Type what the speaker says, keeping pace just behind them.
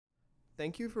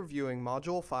Thank you for viewing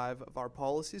Module 5 of our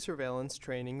Policy Surveillance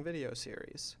Training video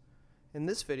series. In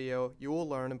this video, you will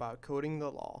learn about coding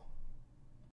the law.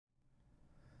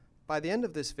 By the end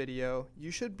of this video,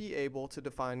 you should be able to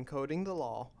define coding the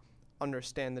law,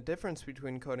 understand the difference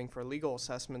between coding for legal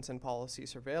assessments and policy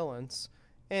surveillance,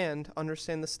 and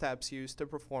understand the steps used to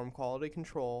perform quality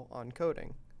control on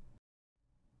coding.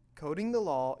 Coding the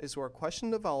law is where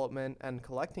question development and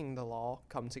collecting the law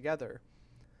come together.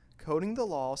 Coding the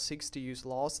law seeks to use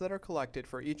laws that are collected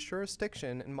for each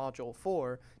jurisdiction in Module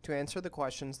 4 to answer the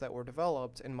questions that were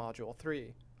developed in Module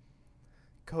 3.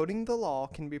 Coding the law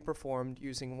can be performed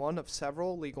using one of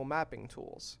several legal mapping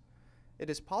tools. It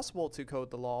is possible to code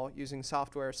the law using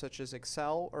software such as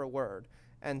Excel or Word,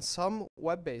 and some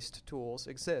web-based tools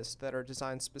exist that are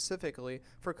designed specifically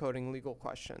for coding legal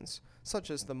questions,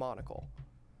 such as the Monocle.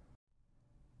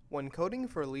 When coding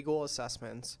for legal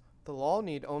assessments, the law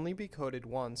need only be coded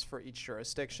once for each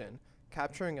jurisdiction,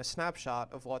 capturing a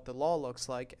snapshot of what the law looks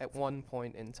like at one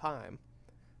point in time.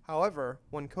 However,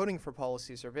 when coding for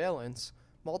policy surveillance,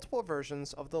 multiple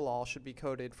versions of the law should be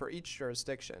coded for each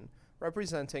jurisdiction,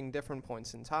 representing different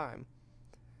points in time.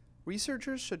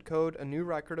 Researchers should code a new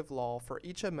record of law for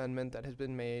each amendment that has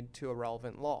been made to a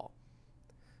relevant law.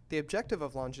 The objective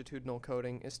of longitudinal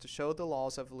coding is to show the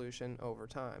law's evolution over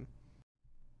time.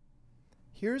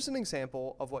 Here's an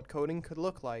example of what coding could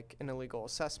look like in a legal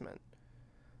assessment.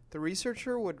 The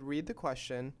researcher would read the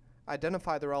question,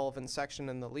 identify the relevant section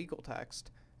in the legal text,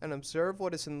 and observe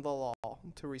what is in the law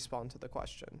to respond to the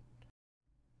question.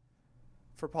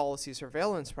 For policy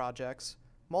surveillance projects,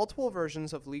 multiple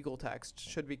versions of legal text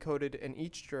should be coded in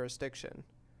each jurisdiction.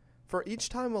 For each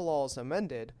time a law is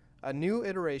amended, a new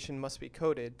iteration must be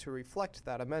coded to reflect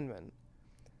that amendment.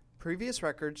 Previous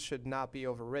records should not be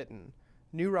overwritten.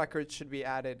 New records should be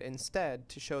added instead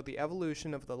to show the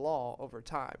evolution of the law over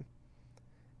time.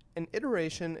 An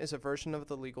iteration is a version of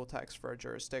the legal text for a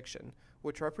jurisdiction,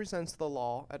 which represents the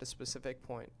law at a specific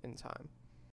point in time.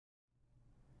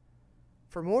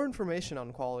 For more information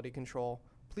on quality control,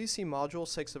 please see Module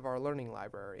 6 of our learning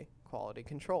library, Quality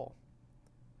Control.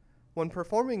 When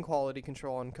performing quality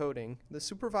control on coding, the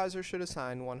supervisor should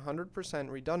assign 100%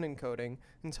 redundant coding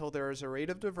until there is a rate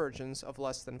of divergence of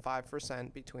less than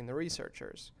 5% between the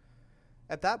researchers.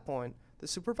 At that point, the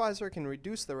supervisor can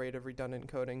reduce the rate of redundant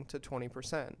coding to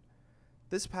 20%.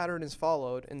 This pattern is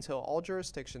followed until all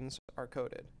jurisdictions are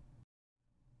coded.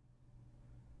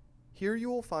 Here you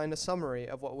will find a summary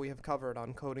of what we have covered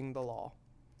on coding the law.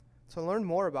 To learn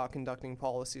more about conducting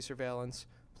policy surveillance,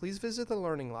 please visit the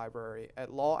Learning Library at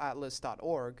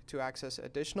lawatlas.org to access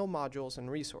additional modules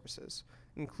and resources,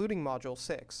 including Module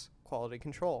 6, Quality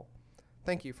Control.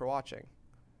 Thank you for watching.